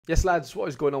Yes, lads, what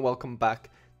is going on? Welcome back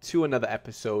to another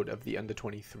episode of the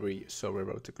Under-23 Sorare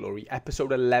Road To Glory,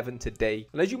 episode 11 today.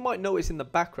 And as you might notice in the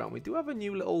background, we do have a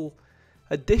new little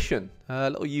addition,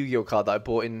 a little Yu-Gi-Oh card that I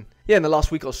bought in the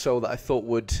last week or so that I thought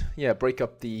would, break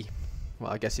up the, well,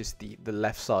 I guess it's the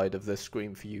left side of the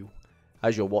screen for you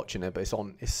as you're watching it, but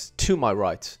it's to my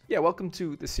right. Yeah, welcome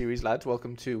to the series, lads.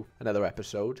 Welcome to another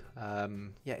episode.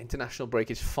 International break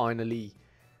is finally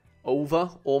over,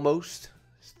 almost.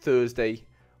 It's Thursday.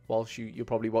 Whilst you're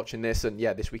probably watching this, and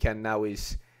yeah, this weekend now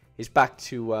is back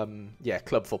to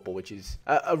club football, which is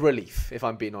a relief, if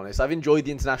I'm being honest. I've enjoyed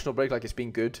the international break, like it's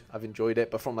been good. I've enjoyed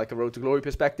it, but from like a Road to Glory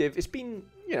perspective, it's been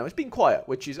quiet,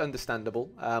 which is understandable.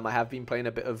 I have been playing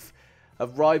a bit of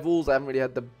rivals. I haven't really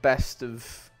had the best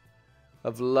of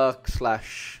luck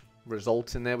 /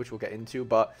 results in there, which we'll get into.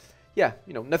 But yeah,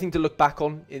 nothing to look back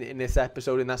on in this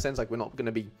episode in that sense. Like we're not going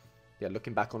to be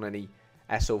looking back on any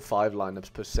SO5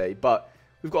 lineups per se, but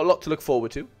we've got a lot to look forward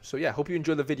to. So yeah, hope you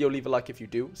enjoy the video. Leave a like if you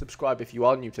do. Subscribe if you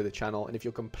are new to the channel. And if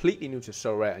you're completely new to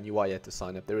Sorare and you are yet to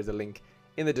sign up, there is a link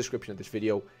in the description of this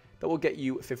video that will get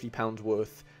you £50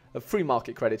 worth of free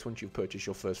market credits once you've purchased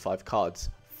your first 5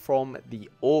 cards from the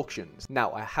auctions.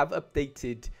 Now, I have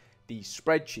updated the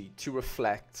spreadsheet to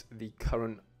reflect the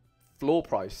current floor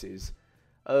prices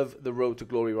of the Road to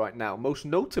Glory right now. Most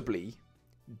notably,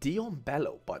 Dion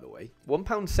Bello, by the way,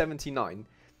 £1.79.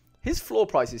 His floor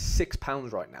price is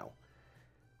 £6 right now.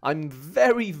 I'm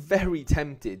very, very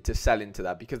tempted to sell into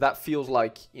that because that feels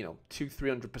like,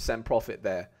 200-300% profit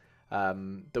there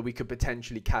that we could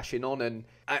potentially cash in on. And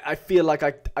I feel like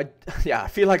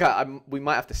we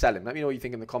might have to sell him. Let me know what you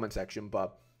think in the comment section.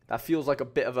 But that feels like a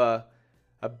bit of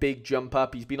a big jump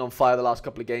up. He's been on fire the last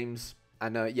couple of games.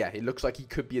 And it looks like he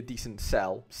could be a decent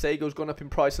sell. Sego's gone up in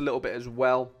price a little bit as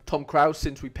well. Tom Krause,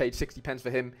 since we paid 60p for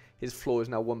him, his floor is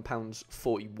now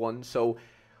 £1.41. So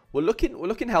we're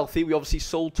looking healthy. We obviously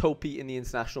sold Topi in the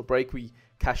international break. We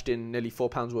cashed in nearly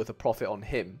 £4 worth of profit on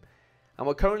him. And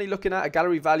we're currently looking at a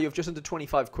gallery value of just under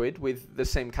 25 quid with the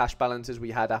same cash balance as we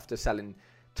had after selling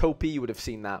Topi. You would have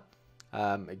seen that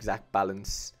exact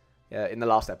balance in the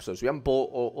last episode. So we haven't bought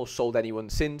or sold anyone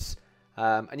since.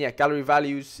 Gallery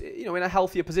values, in a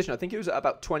healthier position. I think it was at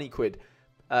about 20 quid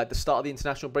at the start of the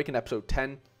international break in episode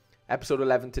 10. Episode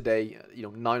 11 today,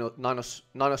 9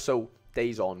 or so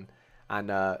days on.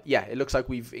 And it looks like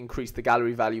we've increased the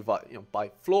gallery value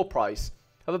by floor price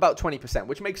of about 20%,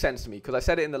 which makes sense to me because I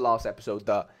said it in the last episode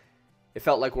that it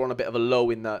felt like we're on a bit of a low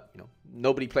in that,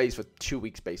 nobody plays for 2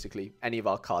 weeks basically, any of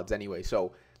our cards anyway.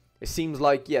 So it seems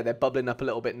like, they're bubbling up a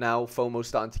little bit now. FOMO's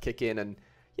starting to kick in and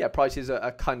prices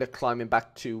are kind of climbing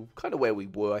back to kind of where we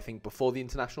were, I think, before the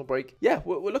international break. Yeah,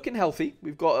 we're looking healthy.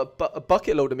 We've got a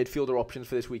bucket load of midfielder options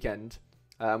for this weekend.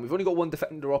 We've only got one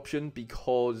defender option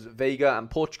because Vega and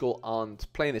Portugal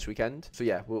aren't playing this weekend. So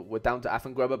yeah, we're down to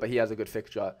Affengrubber, but he has a good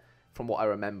fixture from what I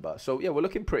remember. So yeah, we're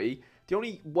looking pretty. The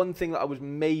only one thing that I was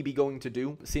maybe going to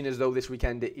do, seeing as though this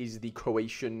weekend is the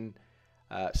Croatian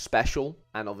special,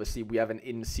 and obviously we have an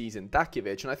in-season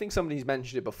Dakovic, and I think somebody's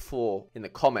mentioned it before in the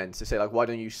comments to say like, why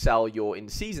don't you sell your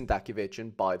in-season Dakovic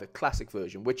and buy the classic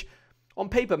version, which on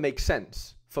paper makes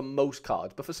sense for most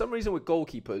cards, but for some reason with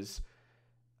goalkeepers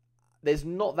there's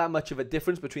not that much of a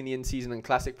difference between the in-season and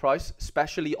classic price,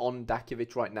 especially on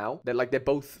Dakovic right now. They're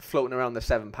both floating around the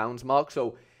 £7 mark.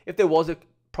 So if there was a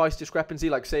price discrepancy,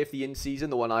 like say if the in-season,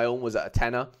 the one I own, was at a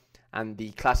tenner and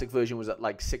the classic version was at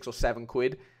like 6 or 7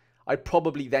 quid, I'd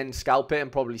probably then scalp it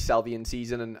and probably sell the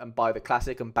in-season and buy the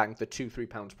classic and bank the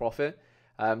 £2-3 profit.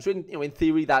 So in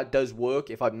theory that does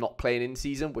work if I'm not playing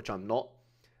in-season, which I'm not.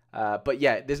 But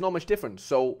yeah, there's not much difference.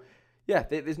 So yeah,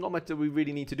 there's not much that we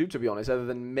really need to do, to be honest, other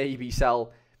than maybe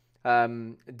sell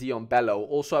Dion Bello.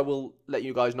 Also, I will let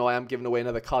you guys know I am giving away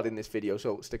another card in this video,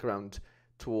 so stick around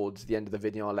towards the end of the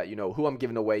video. I'll let you know who I'm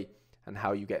giving away and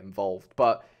how you get involved.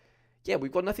 But yeah,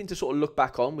 we've got nothing to sort of look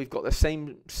back on. We've got the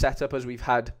same setup as we've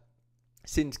had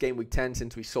since game week 10,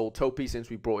 since we sold Topi, since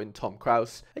we brought in Tom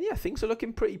Krause. And yeah, things are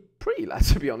looking pretty,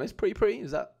 lads, to be honest. Pretty. Is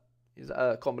that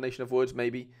a combination of words?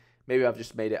 Maybe I've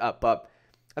just made it up. But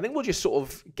I think we'll just sort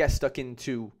of get stuck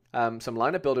into some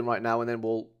lineup building right now, and then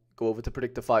we'll go over to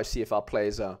Predictor 5, see if our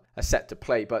players are set to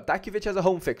play. But Dakovic has a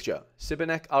home fixture.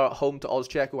 Sibanek are at home to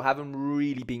Ozchek, who haven't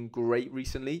really been great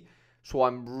recently. So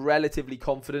I'm relatively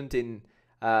confident in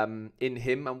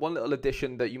him. And one little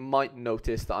addition that you might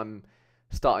notice that I'm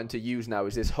starting to use now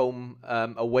is this home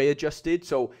away adjusted.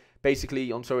 So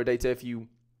basically on Sorare data, if you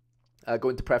go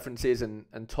into preferences and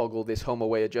toggle this home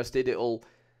away adjusted, it'll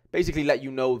basically let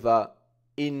you know that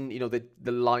in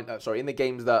the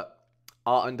games that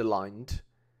are underlined,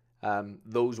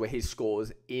 those were his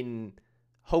scores in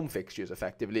home fixtures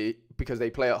effectively, because they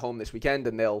play at home this weekend,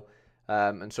 and they'll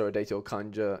and Sorare will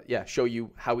kind of show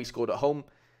you how he scored at home.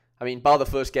 I mean, bar the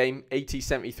first game, 80,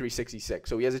 73, 66.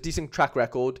 So he has a decent track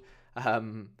record.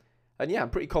 And yeah, I'm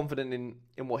pretty confident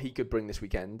in what he could bring this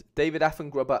weekend. David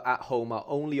Affengrubber at home, our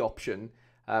only option.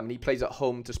 He plays at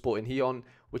home to Sporting Gijon,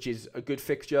 which is a good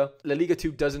fixture. La Liga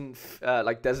 2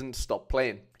 doesn't stop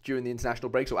playing during the international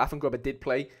break. So Affengrubber did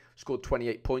play, scored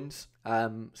 28 points.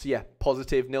 So yeah,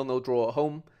 positive 0-0 draw at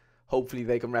home. Hopefully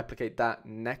they can replicate that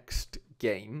next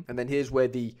game. And then here's where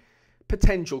the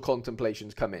potential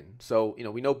contemplations come in. So, you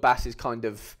know, we know Bass is kind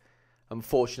of,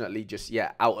 unfortunately, just,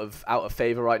 out of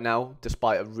favour right now,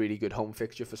 despite a really good home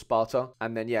fixture for Sparta.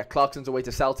 And then, Clarkson's away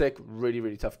to Celtic. Really,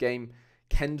 really tough game.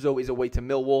 Kenzo is away to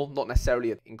Millwall. Not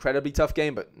necessarily an incredibly tough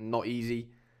game, but not easy.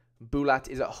 Bulat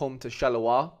is at home to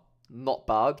Charleroi. Not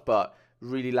bad, but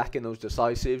really lacking those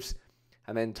decisives.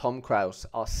 And then Tom Krause,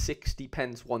 our 60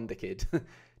 pence wonder kid.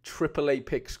 AAA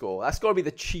pick score. That's got to be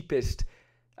the cheapest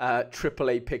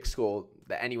AAA pick score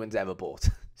that anyone's ever bought.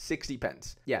 60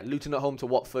 pence. Yeah, Luton at home to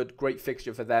Watford. Great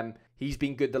fixture for them. He's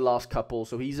been good the last couple,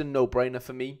 so he's a no-brainer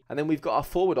for me. And then we've got our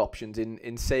forward options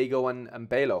in Sego and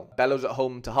Bello. Bello's at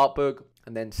home to Hartberg,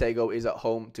 and then Sego is at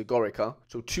home to Gorica.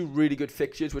 So two really good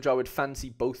fixtures, which I would fancy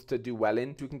both to do well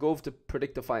in. So we can go over to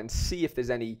Predictify and see if there's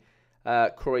any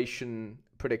Croatian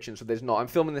predictions. So there's not. I'm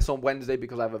filming this on Wednesday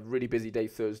because I have a really busy day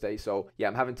Thursday. So yeah,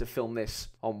 I'm having to film this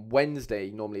on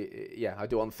Wednesday. Normally, I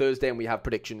do on Thursday, and we have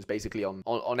predictions basically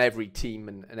on every team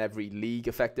and every league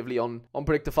effectively on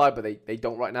Predictify, but they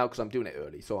don't right now because I'm doing it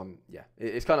early. So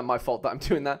it's kind of my fault that I'm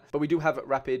doing that. But we do have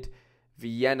Rapid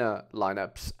Vienna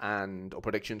lineups or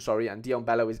predictions, and Dion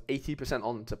Bello is 80%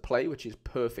 on to play, which is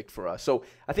perfect for us. So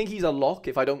I think he's a lock.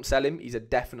 If I don't sell him, he's a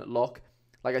definite lock.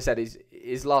 Like I said,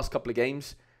 his last couple of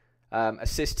games,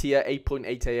 assist here,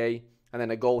 8.8 AA, and then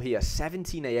a goal here,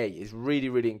 17 AA is really,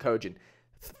 really encouraging.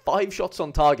 5 shots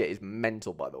on target is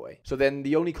mental, by the way. So then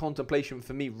the only contemplation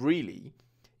for me really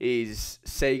is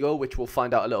Sego, which we'll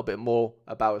find out a little bit more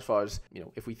about as far as, you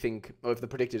know, if we think, or if the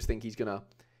predictors think he's gonna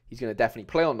definitely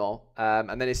play or not.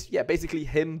 And then it's, basically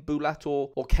him, Bulat,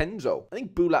 or Kenzo. I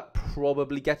think Bulat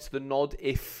probably gets the nod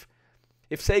if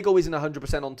Sego isn't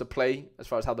 100% on to play, as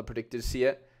far as how the predictors see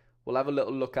it. We'll have a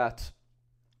little look at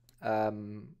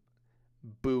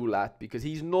Bulat, because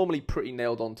he's normally pretty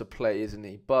nailed on to play, isn't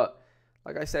he? But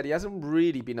like I said, he hasn't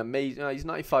really been amazing. He's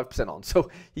 95% on, so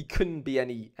he couldn't be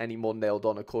any more nailed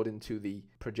on according to the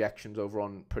projections over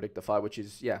on Predictify, which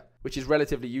is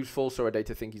relatively useful. So a day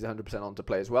to think he's 100% on to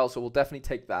play as well. So we'll definitely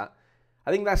take that.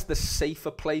 I think that's the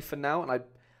safer play for now, and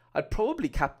I'd probably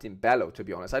captain Bello, to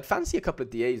be honest. I'd fancy a couple of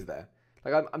DAs there.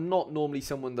 Like, I'm not normally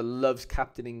someone that loves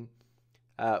captaining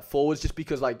forwards, just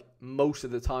because, like, most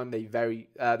of the time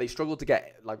they struggle to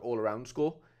get, like, all-around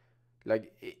score.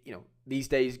 Like, you know, these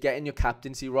days, getting your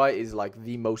captaincy right is, like,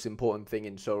 the most important thing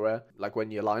in Sorare. Like, when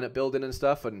you're lineup building and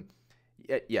stuff, and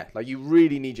like, you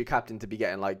really need your captain to be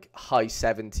getting, like, high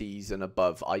 70s and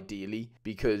above, ideally,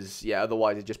 because,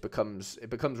 otherwise it becomes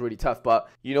really tough. But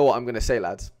you know what I'm going to say,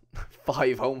 lads?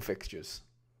 5 home fixtures.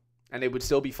 And it would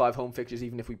still be 5 home fixtures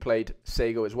even if we played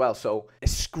Sego as well. So it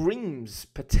screams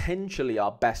potentially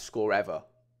our best score ever.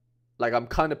 Like, I'm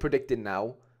kind of predicting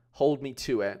now, hold me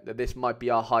to it, that this might be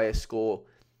our highest score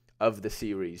of the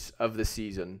series, of the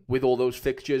season. With all those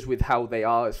fixtures, with how they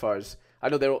are, as far as... I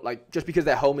know they're all, like, just because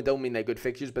they're home, it don't mean they're good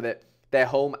fixtures, but they're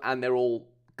home and they're all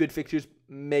good fixtures.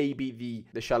 Maybe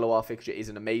the Charleroi fixture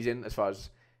isn't amazing as far as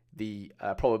the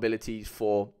probabilities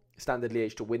for Standard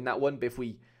Liège to win that one. But if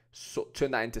we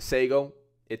turn that into Sego,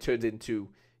 it turns into,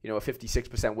 you know, a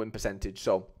 56% win percentage.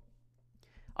 So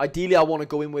ideally I want to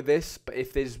go in with this, but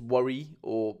if there's worry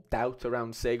or doubt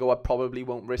around Sego, I probably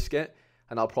won't risk it,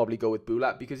 and I'll probably go with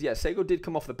Bulat, because Sego did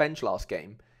come off the bench last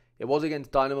game. It was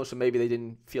against Dynamo, so maybe they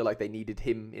didn't feel like they needed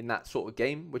him in that sort of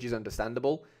game, which is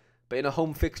understandable. But in a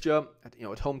home fixture, you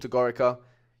know, at home to Gorica,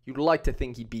 you'd like to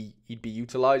think he'd be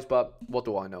utilised, but what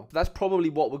do I know? So that's probably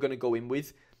what we're going to go in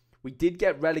with. We did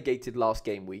get relegated last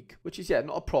game week, which is, not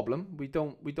a problem. We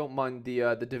don't mind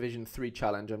the Division 3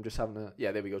 challenge. I'm just having a...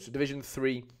 there we go. So Division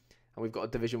 3, and we've got a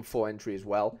Division 4 entry as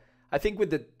well. I think with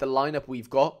the lineup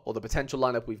we've got, or the potential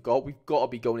lineup we've got to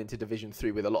be going into Division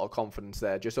 3 with a lot of confidence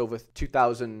there. Just over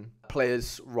 2,000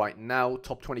 players right now.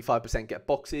 Top 25% get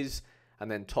boxes, and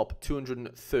then top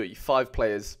 235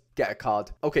 players get a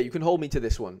card. Okay, you can hold me to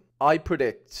this one. I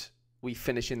predict we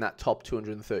finish in that top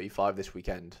 235 this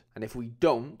weekend. And if we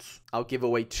don't, I'll give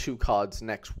away 2 cards in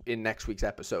next week's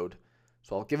episode.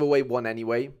 So I'll give away 1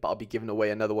 anyway, but I'll be giving away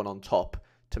another one on top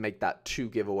to make that 2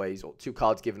 giveaways, or 2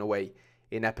 cards given away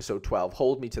in episode 12.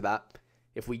 Hold me to that.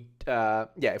 If we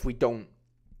don't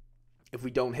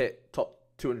hit top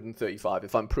 235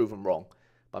 if I'm proven wrong.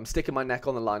 But I'm sticking my neck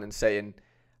on the line and saying,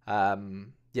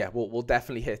 yeah, we'll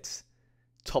definitely hit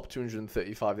top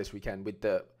 235 this weekend with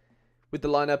the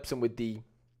lineups and with the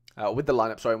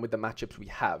matchups we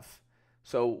have.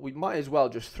 So we might as well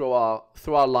just throw our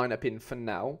lineup in for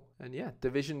now. And yeah,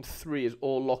 Division 3 is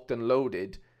all locked and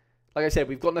loaded. Like I said,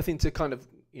 we've got nothing to kind of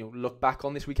look back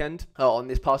on this weekend, on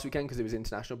this past weekend, because it was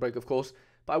international break, of course.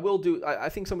 But I will do. I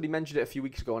think somebody mentioned it a few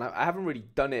weeks ago, and I haven't really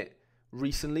done it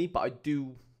recently, but I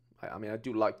do. I mean, I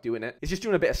do like doing it. It's just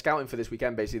doing a bit of scouting for this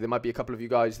weekend, basically. There might be a couple of you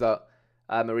guys that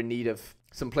are in need of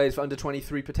some players for under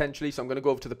 23 potentially. So I'm going to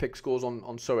go over to the pick scores on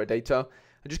Sorare data.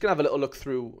 I'm just going to have a little look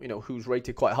through, who's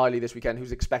rated quite highly this weekend,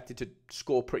 who's expected to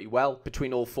score pretty well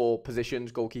between all four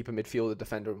positions: goalkeeper, midfielder,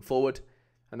 defender, and forward.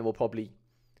 And then we'll probably,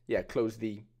 close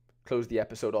the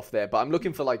episode off there. But I'm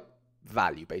looking for like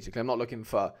value, basically. I'm not looking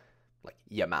for like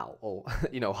Yamal or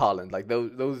Haaland. Like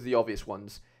those are the obvious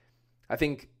ones. I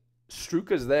think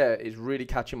Struker's there is really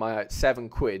catching my eye at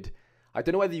 £7. I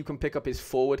don't know whether you can pick up his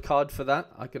forward card for that.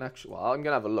 I'm going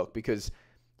to have a look because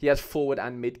he has forward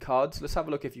and mid cards. Let's have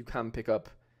a look if you can pick up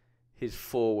his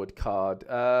forward card.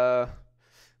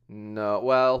 No,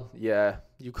 well, yeah,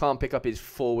 you can't pick up his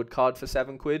forward card for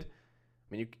 £7. I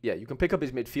mean, you can pick up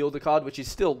his midfielder card, which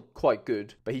is still quite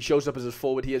good, but he shows up as a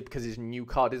forward here because his new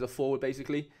card is a forward,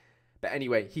 basically. But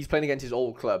anyway, he's playing against his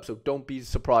old club, so don't be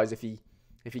surprised if he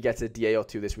gets a DA or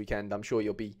two this weekend. I'm sure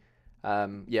you'll be,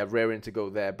 raring to go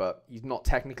there, but he's not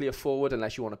technically a forward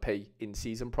unless you want to pay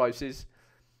in-season prices.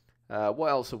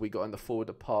 What else have we got in the forward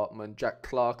department? Jack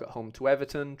Clark at home to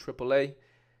Everton, AAA.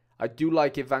 I do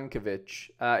like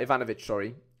Ivanovic.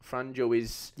 Franjo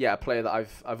is, a player that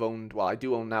I've owned. Well, I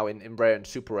do own now in rare and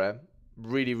super rare.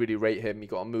 Really, really rate him. He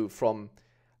got a move from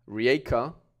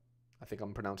Rijeka. I think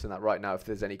I'm pronouncing that right now. If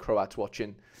there's any Croats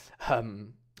watching, I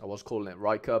was calling it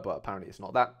Rijeka, but apparently it's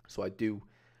not that. So I do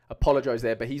apologize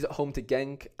there. But he's at home to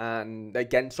Genk and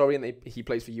he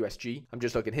plays for USG. I'm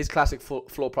just looking. His classic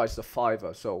floor price is a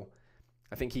 £5, so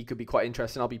I think he could be quite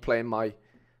interesting. I'll be playing my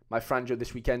Franjo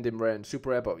this weekend in rare and super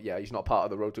rare, but yeah, he's not part of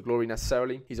the Road to Glory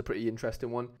necessarily. He's a pretty interesting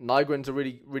one. Nygren's a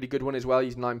really, really good one as well.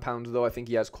 He's £9 though. I think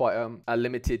he has quite a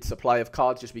limited supply of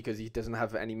cards just because he doesn't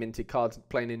have any minted cards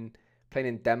playing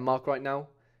in Denmark right now.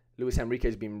 Luis Enrique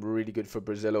has been really good for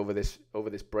Brazil over this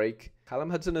break. Callum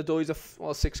Hudson-Odoi is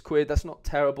 £6. That's not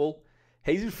terrible.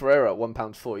 Jesus Ferreira at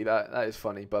 £1.40. That is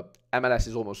funny, but MLS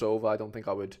is almost over. I don't think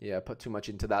I would put too much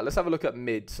into that. Let's have a look at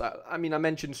mids. I mean, I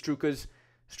mentioned Struker's.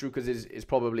 Struker's is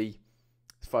probably,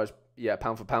 as far as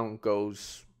pound for pound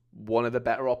goes, one of the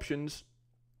better options.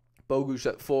 Bogu's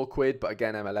at £4, but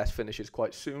again, MLS finishes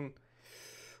quite soon.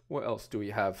 What else do we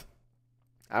have?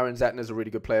 Aaron Zetner's a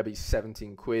really good player, but he's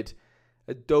 £17.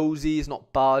 Adozi is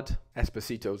not bad.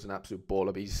 Esposito's an absolute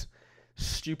baller, but he's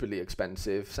stupidly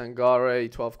expensive. Sangare,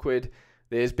 £12.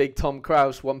 There's Big Tom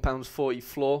Kraus, £1.40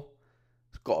 floor.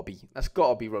 That's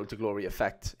gotta be Road to Glory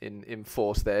effect in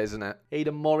force there, isn't it?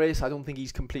 Aidan Morris, I don't think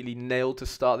he's completely nailed to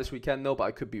start this weekend though, but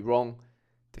I could be wrong.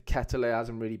 De Ketelaere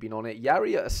hasn't really been on it.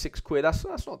 Yari at £6,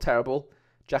 that's not terrible.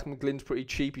 Jack McGlynn's pretty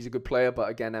cheap, he's a good player, but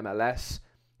again MLS.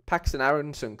 Paxton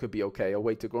Aronson could be okay.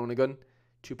 Away to Groningen,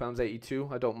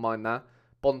 £2.82. I don't mind that.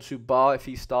 Bonsu Bar, if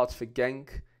he starts for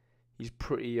Genk, he's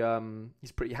pretty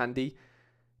handy.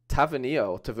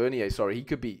 Tavernier, he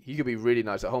could be really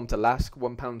nice at home to Lask,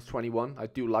 £1.21. I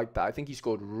do like that. I think he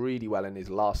scored really well in his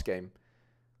last game.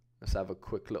 Let's have a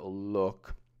quick little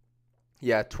look.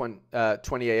 Yeah, 20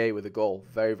 AA with a goal.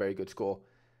 Very, very good score.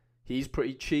 He's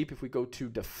pretty cheap. If we go to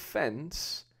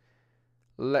defense,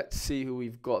 let's see who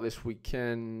we've got this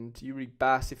weekend. Yuri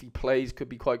Bass, if he plays, could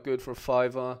be quite good for a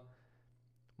 £5.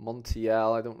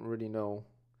 Montiel, I don't really know.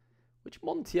 Which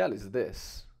Montiel is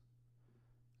this?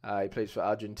 He plays for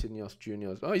Argentinos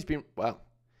Juniors. Oh, he's been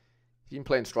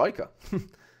playing striker.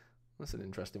 That's an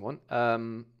interesting one.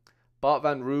 Bart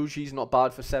Van Rouge, he's not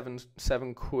bad for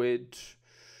 £7.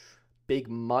 Big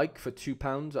Mike for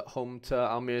 £2 at home to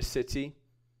Almere City.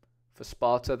 For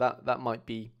Sparta, that might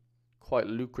be quite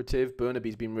lucrative.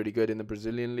 Burnaby's been really good in the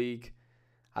Brazilian league.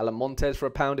 Alan Montes for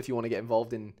 £1 if you want to get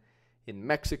involved in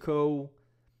Mexico.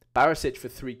 Barisic for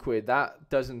 £3.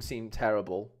 That doesn't seem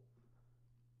terrible.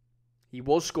 He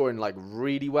was scoring like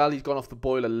really well. He's gone off the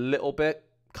boil a little bit,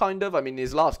 kind of. I mean,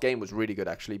 his last game was really good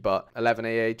actually, but 11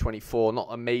 AA, 24, not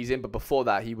amazing. But before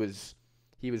that, he was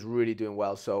really doing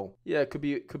well. So yeah, it could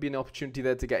be an opportunity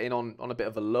there to get in on a bit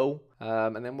of a low.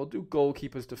 And then we'll do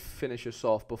goalkeepers to finish us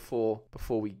off before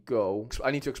we go.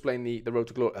 I need to explain the Road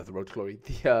to Glory,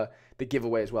 the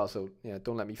giveaway as well. So yeah,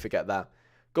 don't let me forget that.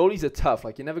 Goalies are tough.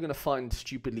 Like, you're never going to find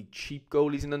stupidly cheap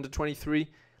goalies in under 23.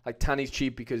 Like, Tanny's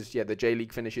cheap because, the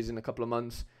J-League finishes in a couple of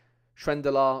months.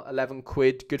 Schrendelar, 11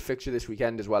 quid. Good fixture this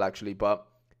weekend as well, actually. But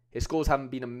his scores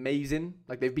haven't been amazing.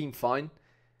 Like, they've been fine.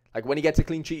 Like, when he gets a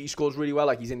clean sheet, he scores really well.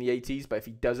 Like, he's in the 80s. But if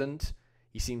he doesn't,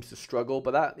 he seems to struggle.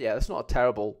 But that's not a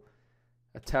terrible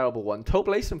one. Tope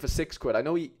Latham for 6 quid. I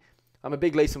know I'm a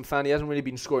big Latham fan. He hasn't really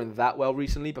been scoring that well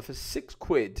recently. But for 6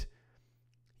 quid,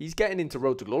 he's getting into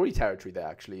Road to Glory territory there,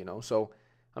 actually, you know. So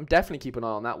I'm definitely keeping an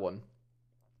eye on that one.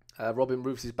 Robin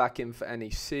Roofs is back in for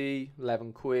NEC,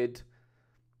 11 quid.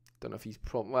 Don't know if he's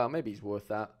well, maybe he's worth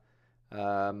that.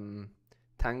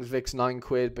 Tangsvik's 9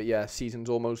 quid, but yeah, season's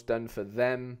almost done for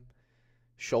them.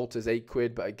 Scholter's 8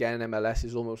 quid, but again, MLS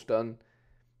is almost done.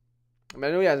 I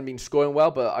mean, I know he hasn't been scoring well,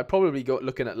 but I'd probably go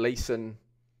looking at Layson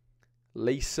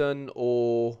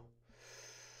or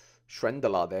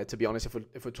Schrendelar there, to be honest,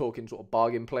 if we're talking sort of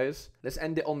bargain players. Let's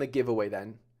end it on the giveaway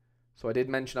then. So I did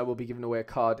mention I will be giving away a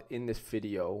card in this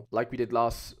video, like we did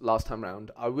last time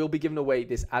round. I will be giving away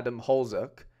this Adam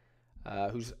Holzuk,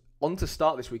 who's on to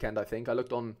start this weekend, I think. I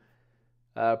looked on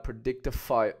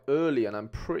Predictify early, and I'm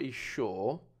pretty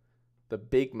sure the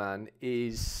big man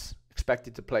is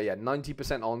expected to play.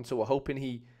 90% on, so we're hoping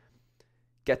he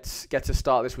gets a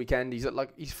start this weekend.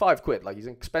 He's 5 quid. Like, he's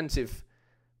an expensive,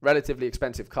 relatively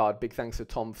expensive card. Big thanks to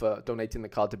Tom for donating the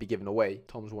card to be given away.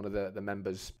 Tom's one of the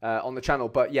members on the channel.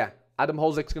 But yeah, Adam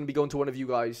Holzek's going to be going to one of you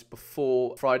guys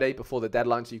before Friday, before the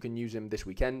deadline, so you can use him this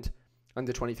weekend.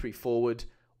 Under 23 forward.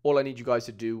 All I need you guys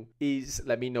to do is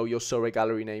let me know your Sorare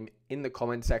gallery name in the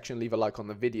comment section. Leave a like on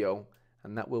the video,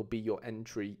 and that will be your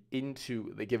entry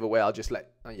into the giveaway. I'll just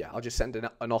send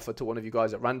an offer to one of you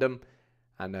guys at random,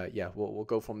 and we'll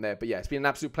go from there. But yeah, it's been an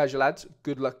absolute pleasure, lads.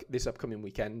 Good luck this upcoming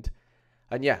weekend.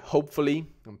 And yeah, hopefully,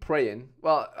 I'm praying.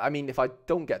 Well, I mean, if I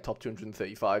don't get top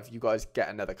 235, you guys get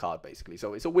another card, basically.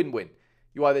 So it's a win-win.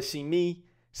 You either see me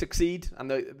succeed and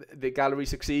the gallery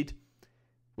succeed,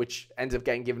 which ends up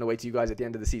getting given away to you guys at the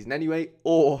end of the season anyway,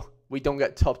 or we don't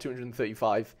get top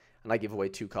 235 and I give away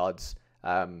 2 cards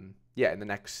in the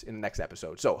next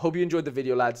episode. So hope you enjoyed the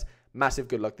video, lads. Massive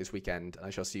good luck this weekend, and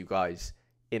I shall see you guys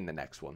in the next one.